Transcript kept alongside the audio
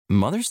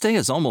Mother's Day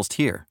is almost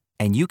here,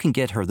 and you can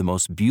get her the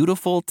most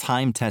beautiful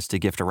time-tested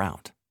gift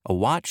around, a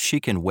watch she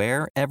can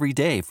wear every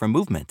day from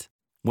Movement.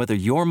 Whether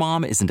your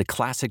mom is into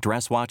classic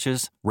dress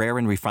watches, rare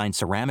and refined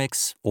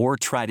ceramics, or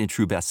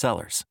tried-and-true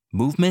bestsellers,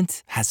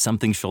 Movement has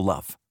something she'll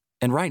love.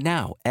 And right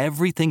now,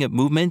 everything at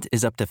Movement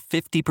is up to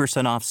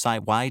 50% off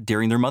site-wide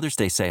during their Mother's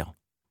Day sale.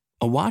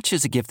 A watch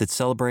is a gift that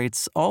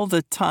celebrates all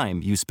the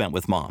time you spent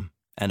with mom,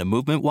 and a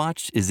Movement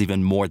watch is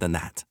even more than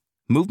that.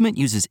 Movement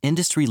uses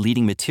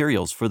industry-leading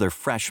materials for their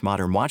fresh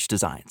modern watch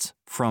designs,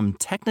 from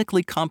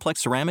technically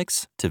complex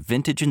ceramics to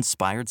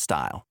vintage-inspired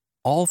style,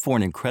 all for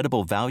an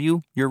incredible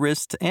value your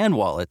wrist and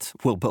wallet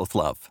will both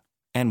love.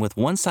 And with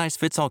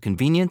one-size-fits-all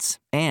convenience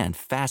and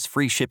fast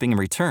free shipping and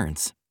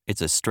returns,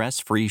 it's a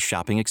stress-free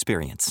shopping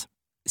experience.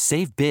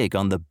 Save big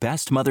on the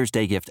best Mother's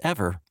Day gift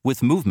ever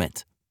with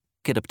Movement.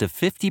 Get up to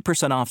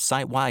 50% off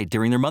site-wide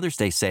during their Mother's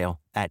Day sale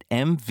at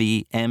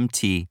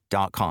mvmt.com.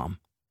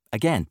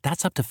 Again,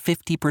 that's up to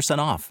 50%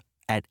 off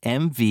at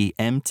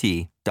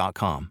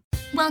mvmt.com.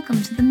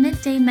 Welcome to the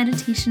Midday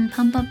Meditation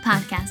Pump-Up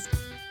Podcast.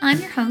 I'm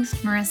your host,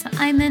 Marissa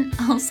Iman,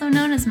 also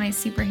known as my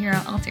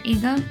superhero alter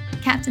ego,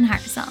 Captain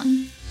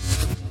Heartsong.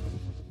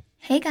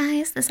 Hey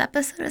guys, this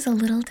episode is a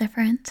little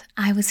different.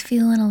 I was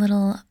feeling a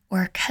little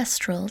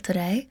orchestral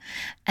today,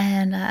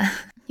 and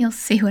you'll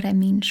see what I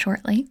mean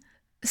shortly.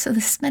 So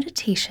this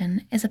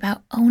meditation is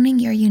about owning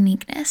your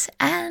uniqueness,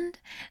 and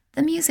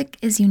the music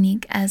is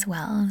unique as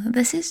well.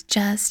 This is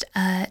just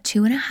a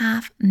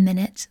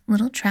 2.5-minute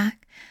little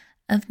track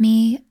of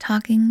me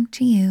talking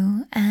to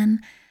you,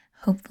 and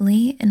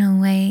hopefully in a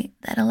way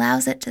that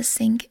allows it to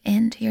sink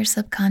into your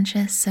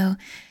subconscious so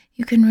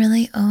you can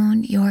really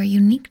own your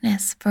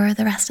uniqueness for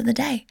the rest of the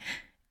day.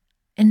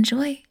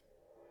 Enjoy.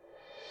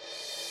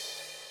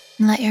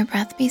 Let your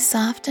breath be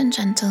soft and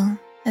gentle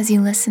as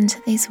you listen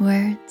to these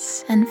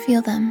words and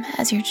feel them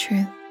as your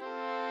truth.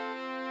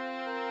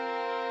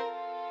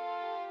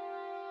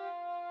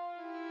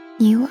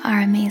 You are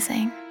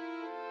amazing.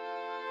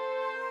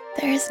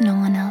 There is no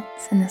one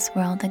else in this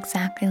world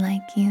exactly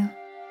like you.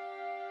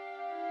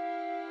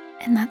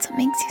 And that's what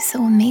makes you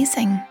so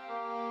amazing.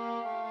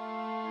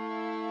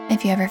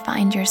 If you ever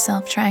find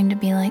yourself trying to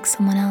be like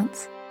someone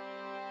else,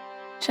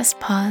 just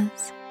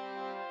pause.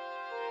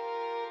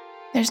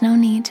 There's no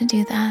need to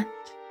do that.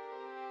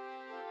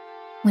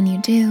 When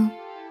you do,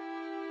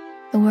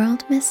 the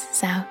world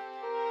misses out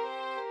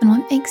on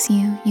what makes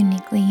you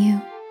uniquely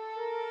you.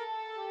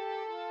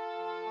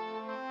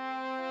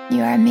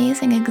 You are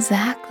amazing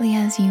exactly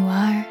as you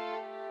are.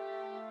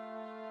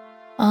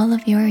 All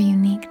of your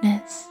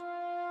uniqueness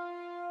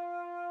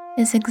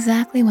is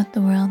exactly what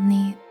the world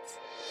needs.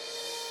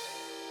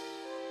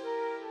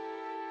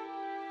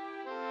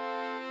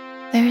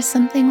 There is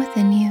something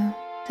within you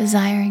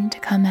desiring to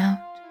come out,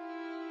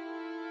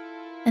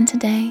 and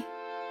today,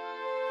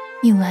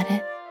 you let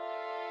it.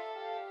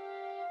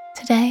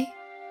 Today,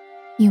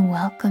 you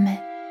welcome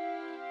it.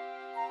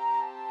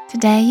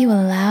 Today, you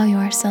allow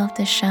yourself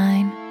to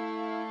shine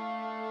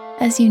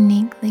as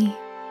uniquely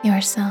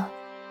yourself.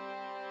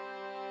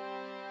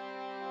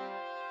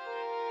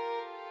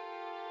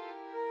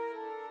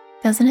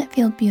 Doesn't it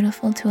feel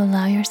beautiful to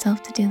allow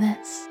yourself to do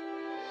this?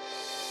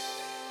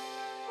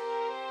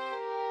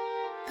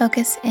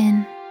 Focus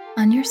in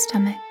on your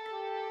stomach.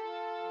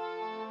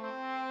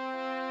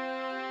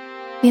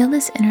 Feel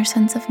this inner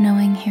sense of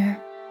knowing here.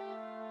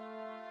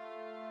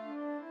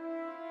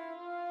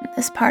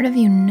 This part of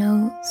you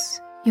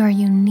knows your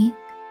unique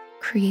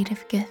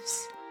creative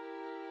gifts.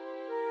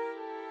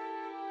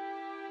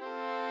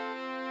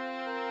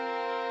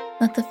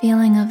 Let the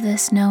feeling of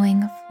this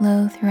knowing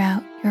flow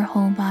throughout your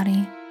whole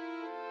body.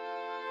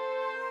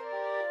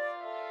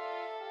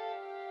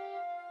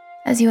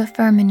 As you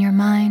affirm in your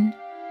mind,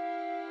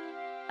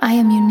 I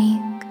am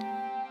unique.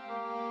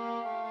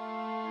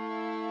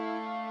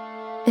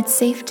 It's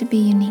safe to be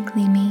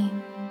uniquely me.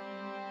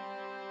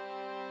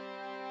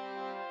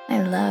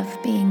 I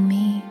love being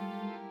me.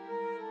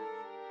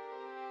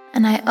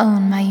 And I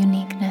own my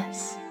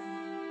uniqueness.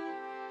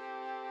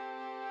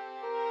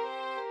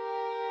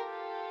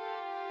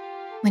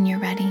 When you're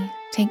ready,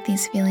 take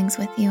these feelings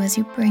with you as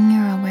you bring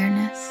your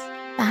awareness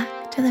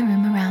back to the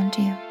room around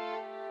you.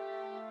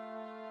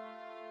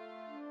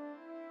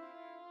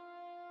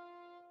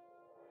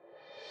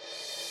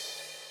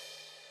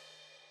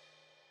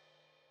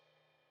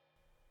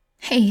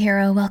 Hey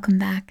hero, welcome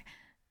back.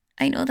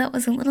 I know that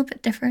was a little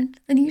bit different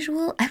than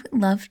usual. I would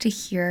love to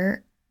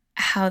hear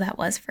how that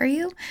was for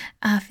you.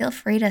 Feel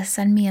free to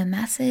send me a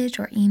message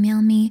or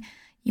email me.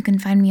 You can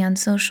find me on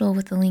social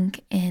with the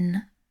link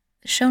in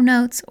the show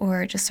notes,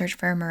 or just search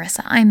for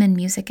Marissa Iman,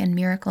 Music and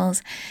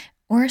Miracles,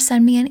 or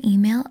send me an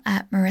email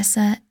at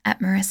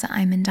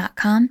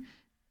marissa@marissaiman.com.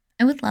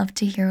 I would love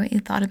to hear what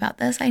you thought about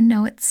this. I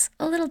know it's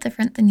a little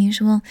different than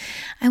usual.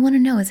 I want to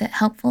know, is it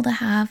helpful to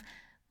have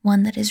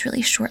one that is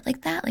really short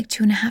like that, like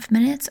 2.5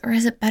 minutes, or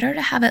is it better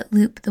to have it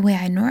loop the way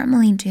I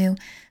normally do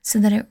so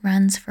that it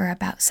runs for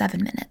about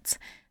 7 minutes?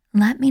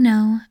 Let me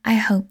know. I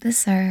hope this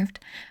served.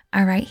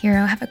 All right,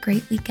 hero, have a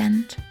great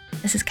weekend.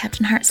 This is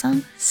Captain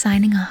Heartsong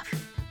signing off.